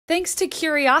Thanks to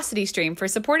CuriosityStream for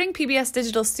supporting PBS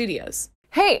Digital Studios.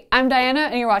 Hey, I'm Diana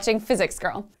and you're watching Physics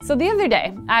Girl. So the other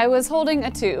day, I was holding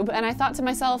a tube and I thought to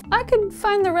myself, I could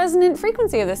find the resonant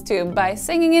frequency of this tube by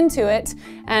singing into it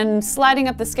and sliding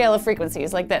up the scale of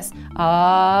frequencies like this.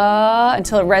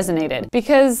 Until it resonated.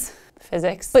 Because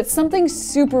physics. But something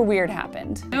super weird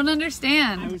happened. I don't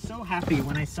understand. I was so happy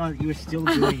when I saw that you were still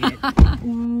doing it.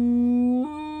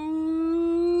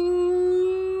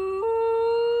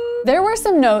 There were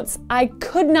some notes I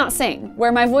could not sing,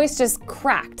 where my voice just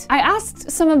cracked. I asked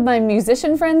some of my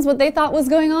musician friends what they thought was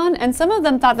going on, and some of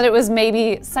them thought that it was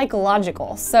maybe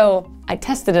psychological, so I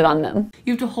tested it on them.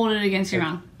 You have to hold it against your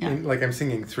mouth. Yeah. Like I'm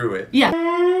singing through it. Yeah.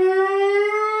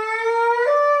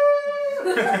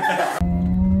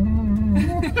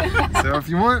 So if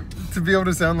you want to be able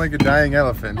to sound like a dying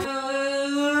elephant.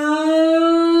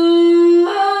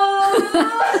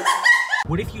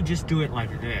 What if you just do it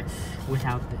like this,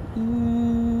 without the... I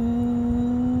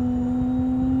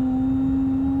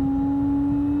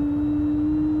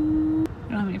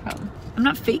don't have any problem. I'm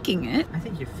not faking it. I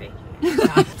think you're faking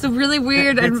it. It's a really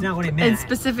weird and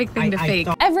specific thing to fake.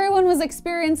 Everyone was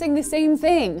experiencing the same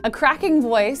thing. A cracking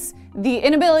voice, the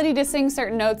inability to sing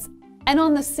certain notes, and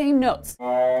on the same notes.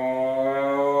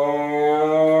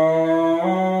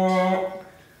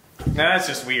 That's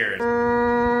just weird.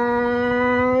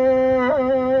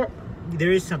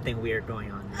 There is something weird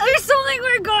going on there. There's something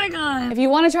weird going on. If you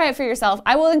want to try it for yourself,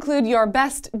 I will include your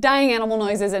best dying animal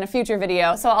noises in a future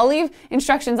video, so I'll leave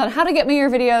instructions on how to get me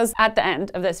your videos at the end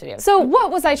of this video. So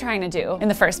what was I trying to do in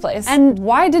the first place? And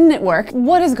why didn't it work?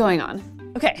 What is going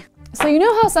on? Okay, so you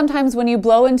know how sometimes when you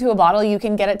blow into a bottle, you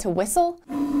can get it to whistle?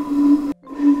 I'm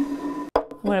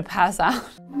gonna pass out.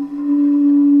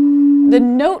 The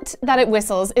note that it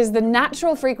whistles is the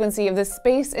natural frequency of the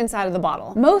space inside of the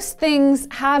bottle. Most things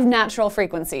have natural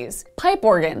frequencies. Pipe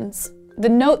organs. The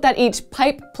note that each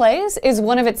pipe plays is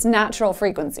one of its natural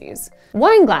frequencies.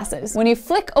 Wine glasses. When you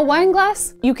flick a wine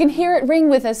glass, you can hear it ring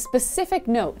with a specific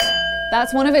note.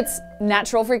 That's one of its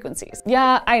natural frequencies.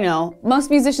 Yeah, I know. Most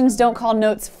musicians don't call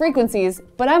notes frequencies,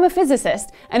 but I'm a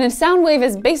physicist, and a sound wave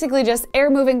is basically just air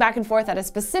moving back and forth at a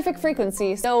specific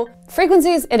frequency, so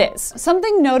frequencies it is.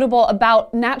 Something notable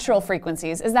about natural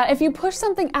frequencies is that if you push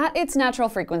something at its natural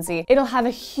frequency, it'll have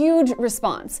a huge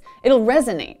response. It'll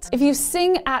resonate. If you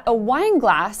sing at a wine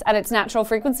glass at its natural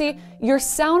frequency, your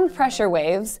sound pressure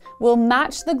waves will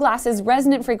match the glass's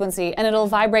resonant frequency, and it'll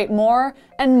vibrate more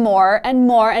and more and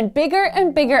more and bigger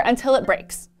until it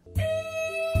breaks.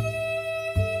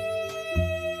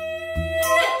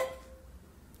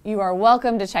 You are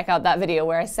welcome to check out that video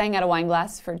where I sang at a wine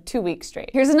glass for 2 weeks straight.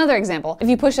 Here's another example. If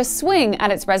you push a swing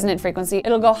at its resonant frequency,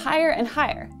 it'll go higher and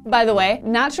higher. By the way,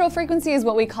 natural frequency is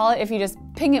what we call it if you just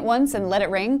ping it once and let it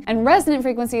ring, and resonant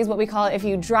frequency is what we call it if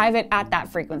you drive it at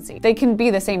that frequency. They can be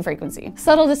the same frequency.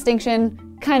 Subtle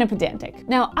distinction, kind of pedantic.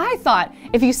 Now, I thought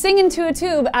if you sing into a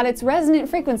tube at its resonant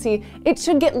frequency, it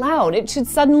should get loud, it should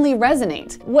suddenly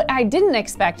resonate. What I didn't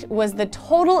expect was the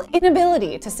total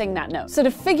inability to sing that note. So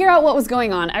to figure out what was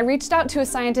going on, I reached out to a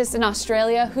scientist in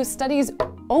Australia who studies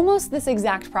almost this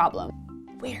exact problem.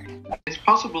 Weird. It's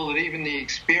possible that even the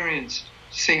experienced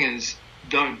singers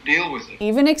don't deal with it.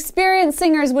 Even experienced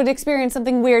singers would experience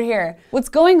something weird here. What's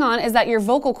going on is that your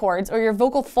vocal cords or your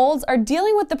vocal folds are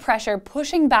dealing with the pressure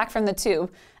pushing back from the tube,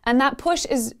 and that push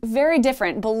is very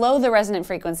different below the resonant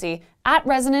frequency, at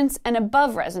resonance, and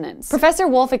above resonance. Professor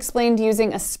Wolf explained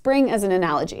using a spring as an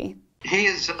analogy.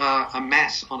 Here's a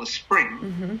mass on a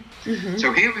spring.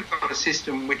 So here we've got a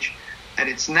system which, at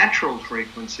its natural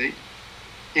frequency,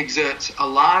 exerts a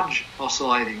large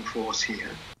oscillating force here.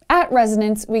 At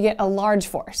resonance, we get a large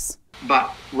force. But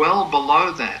well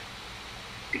below that,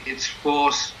 its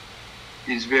force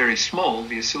is very small.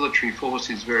 The oscillatory force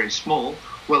is very small.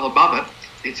 Well above it,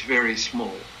 it's very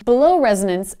small. Below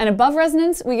resonance and above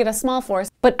resonance, we get a small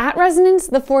force, but at resonance,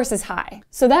 the force is high.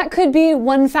 So that could be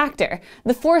one factor.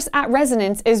 The force at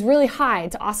resonance is really high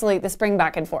to oscillate the spring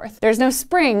back and forth. There's no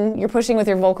spring you're pushing with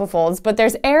your vocal folds, but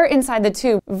there's air inside the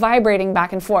tube vibrating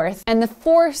back and forth, and the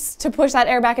force to push that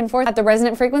air back and forth at the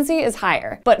resonant frequency is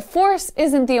higher. But force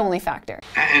isn't the only factor.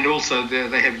 And also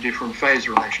they have different phase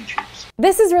relationships.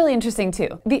 This is really interesting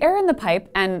too. The air in the pipe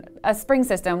and a spring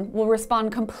system will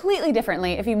respond completely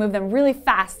differently if you move them really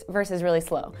fast versus really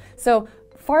slow. So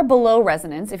far below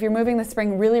resonance, if you're moving the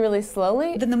spring really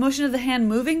slowly, Then the motion of the hand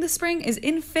moving the spring is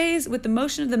in phase with the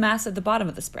motion of the mass at the bottom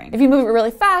of the spring. if you move it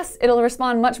really fast, it'll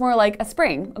respond much more like a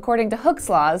spring, according to Hooke's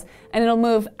laws, and it'll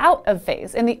move out of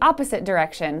phase in the opposite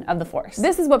direction of the force.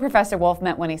 This is what Professor Wolf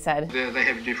meant when he said, They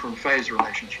have different phase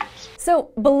relationships.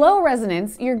 So below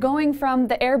resonance, you're going from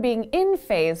the air being in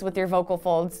phase with your vocal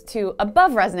folds to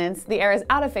above resonance, the air is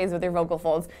out of phase with your vocal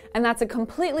folds, and that's a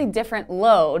completely different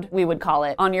load, we would call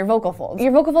it, on your vocal folds.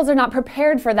 Your vocal folds are not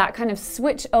prepared for that kind of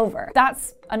switch over.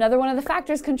 That's another one of the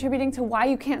factors contributing to why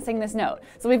you can't sing this note.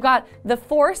 So we've got the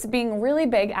force being really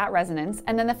big at resonance,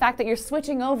 and then the fact that you're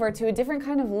switching over to a different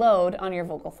kind of load on your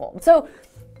vocal fold. So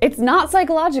it's not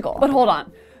psychological, but hold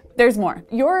on. There's more.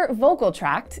 Your vocal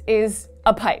tract is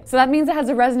a pipe. So that means it has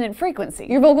a resonant frequency.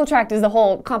 Your vocal tract is the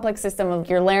whole complex system of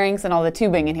your larynx and all the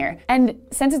tubing in here. And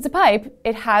since it's a pipe,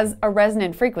 it has a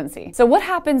resonant frequency. So what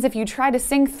happens if you try to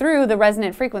sing through the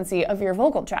resonant frequency of your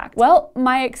vocal tract? Well,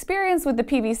 my experience with the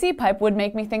PVC pipe would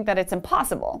make me think that it's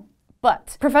impossible.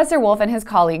 But Professor Wolf and his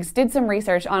colleagues did some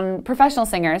research on professional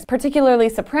singers, particularly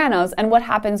sopranos, and what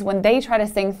happens when they try to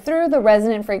sing through the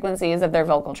resonant frequencies of their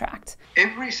vocal tract.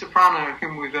 Every soprano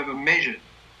whom we've ever measured,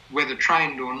 whether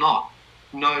trained or not,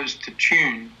 knows to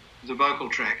tune the vocal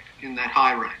tract in that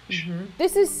high range.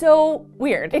 This is so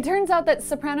weird. It turns out that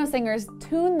soprano singers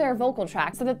tune their vocal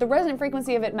tract so that the resonant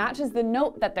frequency of it matches the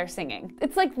note that they're singing.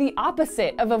 It's like the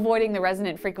opposite of avoiding the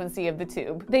resonant frequency of the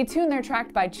tube. They tune their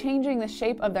tract by changing the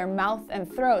shape of their mouth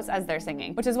and throats as they're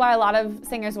singing, which is why a lot of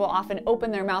singers will often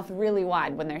open their mouth really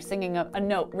wide when they're singing a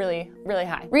note really, really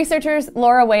high. Researchers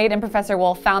Laura Wade and Professor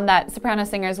Wolf found that soprano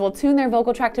singers will tune their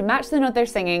vocal tract to match the note they're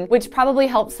singing, which probably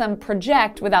helps them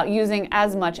project without using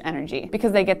as much energy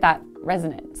because they get that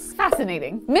resonance.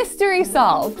 Fascinating. Mystery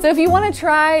solved. So if you want to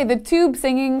try the tube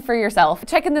singing for yourself,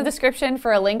 check in the description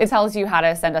for a link. It tells you how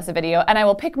to send us a video, and I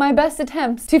will pick my best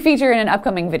attempts to feature in an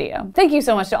upcoming video. Thank you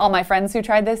so much to all my friends who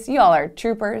tried this. Y'all are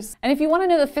troopers. And if you want to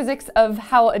know the physics of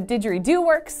how a didgeridoo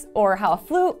works, or how a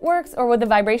flute works, or what the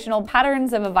vibrational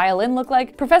patterns of a violin look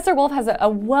like, Professor Wolf has a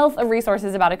wealth of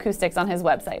resources about acoustics on his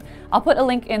website. I'll put a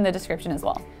link in the description as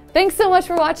well. Thanks so much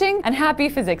for watching, and happy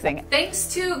physicsing. Thanks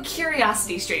to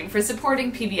CuriosityStream for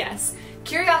supporting PBS.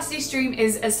 CuriosityStream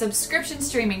is a subscription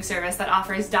streaming service that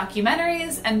offers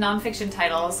documentaries and nonfiction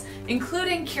titles,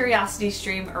 including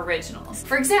CuriosityStream originals.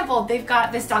 For example, they've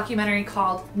got this documentary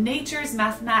called Nature's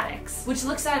Mathematics, which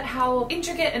looks at how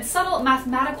intricate and subtle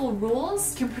mathematical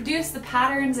rules can produce the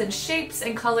patterns and shapes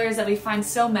and colors that we find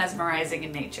so mesmerizing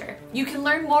in nature. You can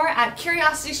learn more at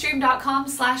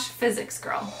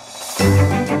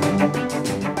curiositystream.com/physicsgirl.